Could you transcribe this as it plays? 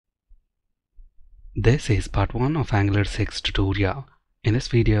This is part 1 of Angular 6 tutorial. In this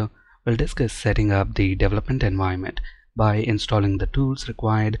video, we'll discuss setting up the development environment by installing the tools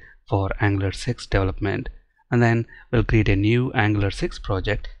required for Angular 6 development, and then we'll create a new Angular 6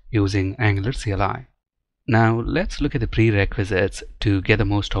 project using Angular CLI. Now let's look at the prerequisites to get the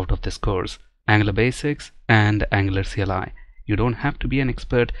most out of this course: Angular Basics and Angular CLI. You don't have to be an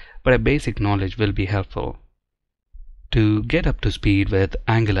expert, but a basic knowledge will be helpful. To get up to speed with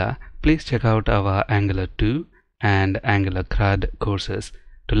Angular, please check out our Angular 2 and Angular CRUD courses.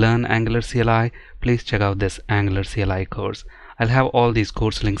 To learn Angular CLI, please check out this Angular CLI course. I'll have all these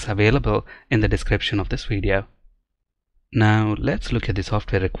course links available in the description of this video. Now let's look at the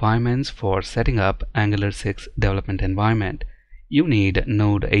software requirements for setting up Angular 6 development environment. You need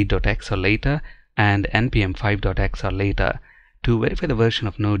Node 8.x or later and NPM 5.x or later. To verify the version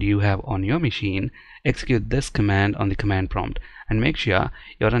of Node you have on your machine, execute this command on the command prompt and make sure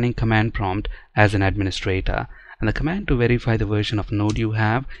you're running command prompt as an administrator. And the command to verify the version of Node you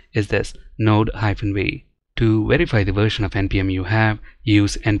have is this node-v. To verify the version of NPM you have,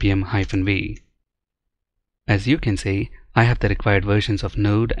 use npm-v. As you can see, I have the required versions of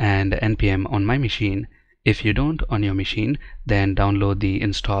Node and NPM on my machine. If you don't on your machine, then download the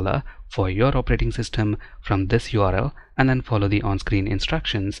installer for your operating system from this URL and then follow the on-screen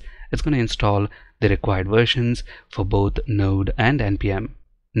instructions. It's going to install the required versions for both Node and NPM.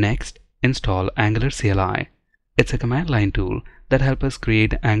 Next, install Angular CLI. It's a command line tool that helps us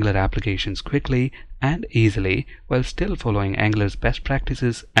create Angular applications quickly and easily while still following Angular's best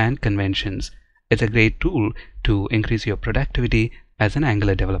practices and conventions. It's a great tool to increase your productivity as an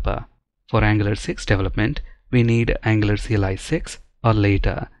Angular developer. For Angular 6 development, we need Angular CLI 6 or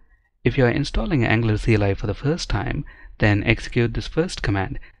later. If you are installing Angular CLI for the first time, then execute this first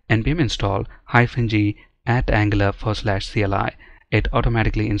command, npm install -g @angular/CLI. It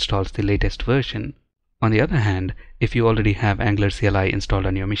automatically installs the latest version. On the other hand, if you already have Angular CLI installed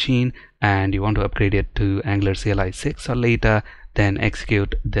on your machine and you want to upgrade it to Angular CLI 6 or later, then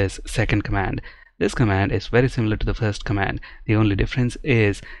execute this second command. This command is very similar to the first command. The only difference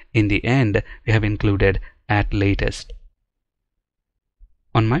is in the end we have included @latest.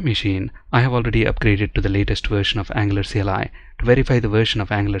 On my machine, I have already upgraded to the latest version of Angular CLI. To verify the version of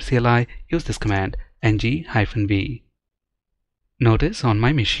Angular CLI, use this command ng-v. Notice on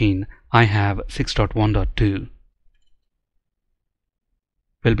my machine I have 6.1.2.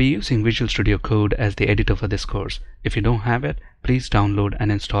 We'll be using Visual Studio Code as the editor for this course. If you don't have it, please download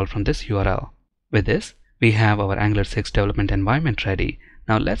and install from this URL. With this, we have our Angular 6 development environment ready.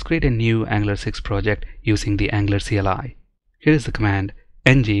 Now let's create a new Angular 6 project using the Angular CLI. Here is the command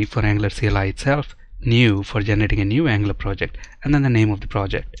ng for Angular CLI itself, new for generating a new Angular project, and then the name of the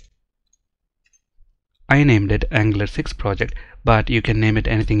project. I named it Angular 6 project, but you can name it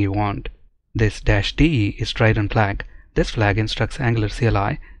anything you want. This -d is try-run flag. This flag instructs Angular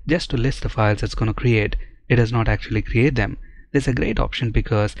CLI just to list the files it's going to create. It does not actually create them. This is a great option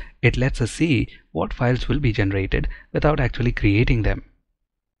because it lets us see what files will be generated without actually creating them.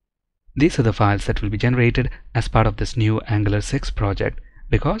 These are the files that will be generated as part of this new Angular 6 project.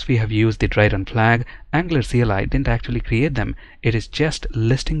 Because we have used the try-run flag, Angular CLI didn't actually create them. It is just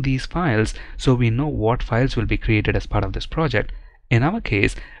listing these files so we know what files will be created as part of this project. In our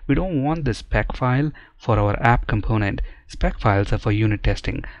case, we don't want the spec file for our app component. Spec files are for unit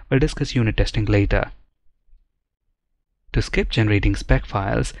testing. We'll discuss unit testing later. To skip generating spec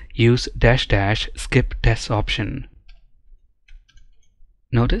files, use --skip tests option.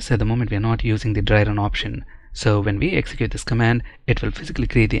 Notice at the moment we are not using the dry run option, so when we execute this command, it will physically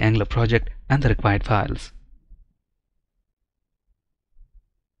create the Angular project and the required files.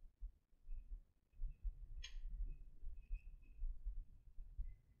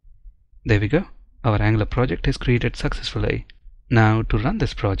 There we go. Our Angular project is created successfully. Now to run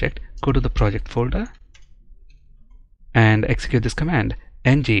this project, go to the project folder and execute this command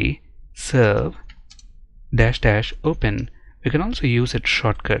ng serve --open. We can also use its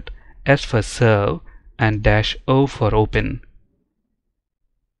shortcut S for serve and -o for open.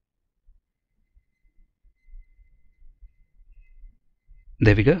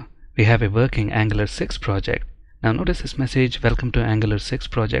 There we go. We have a working Angular 6 project. Now notice this message, welcome to Angular 6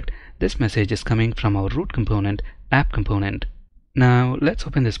 project. This message is coming from our root component, app component. Now let's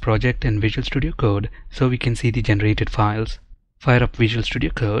open this project in Visual Studio Code so we can see the generated files. Fire up Visual Studio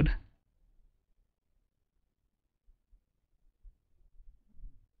Code.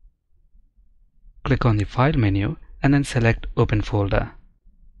 Click on the File menu and then select Open Folder.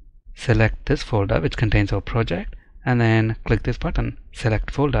 Select this folder which contains our project and then click this button,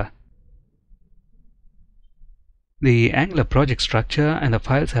 Select Folder. The Angular project structure and the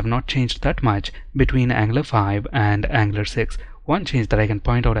files have not changed that much between Angular 5 and Angular 6. One change that I can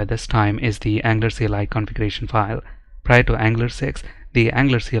point out at this time is the Angular CLI configuration file. Prior to Angular 6, the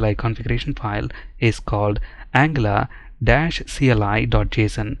Angular CLI configuration file is called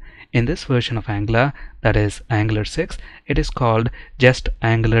angular-cli.json. In this version of Angular, that is Angular 6, it is called just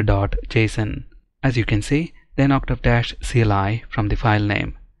angular.json. As you can see, they knocked off -CLI from the file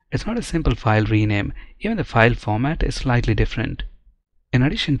name. It's not a simple file rename, even the file format is slightly different. In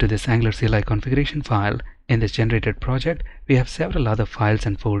addition to this Angular CLI configuration file, in this generated project, we have several other files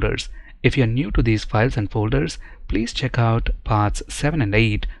and folders. If you are new to these files and folders, please check out parts 7 and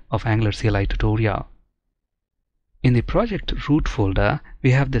 8 of Angular CLI tutorial. In the project root folder,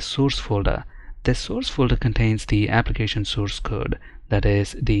 we have the source folder. This source folder contains the application source code, that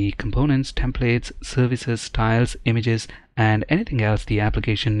is, the components, templates, services, styles, images, and anything else the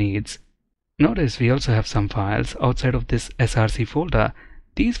application needs. Notice we also have some files outside of this src folder.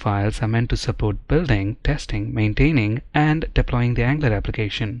 These files are meant to support building, testing, maintaining, and deploying the Angular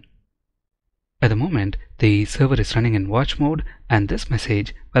application. At the moment, the server is running in watch mode, and this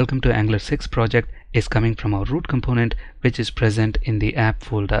message, "Welcome to Angular 6 project," is coming from our root component, which is present in the app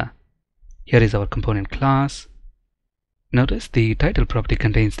folder. Here is our component class. Notice the title property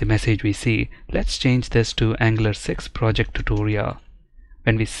contains the message we see. Let's change this to Angular 6 project tutorial.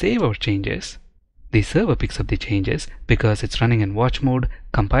 When we save our changes, the server picks up the changes because it's running in watch mode,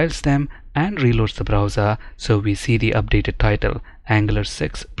 compiles them, and reloads the browser, so we see the updated title, Angular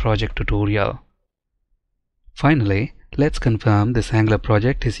 6 project tutorial. Finally, let's confirm this Angular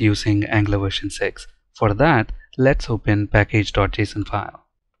project is using Angular version 6. For that, let's open package.json file.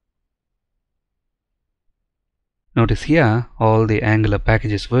 Notice here, all the Angular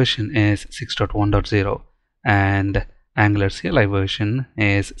packages version is 6.1.0 and Angular CLI version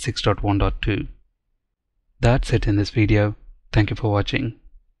is 6.1.2. That's it in this video. Thank you for watching.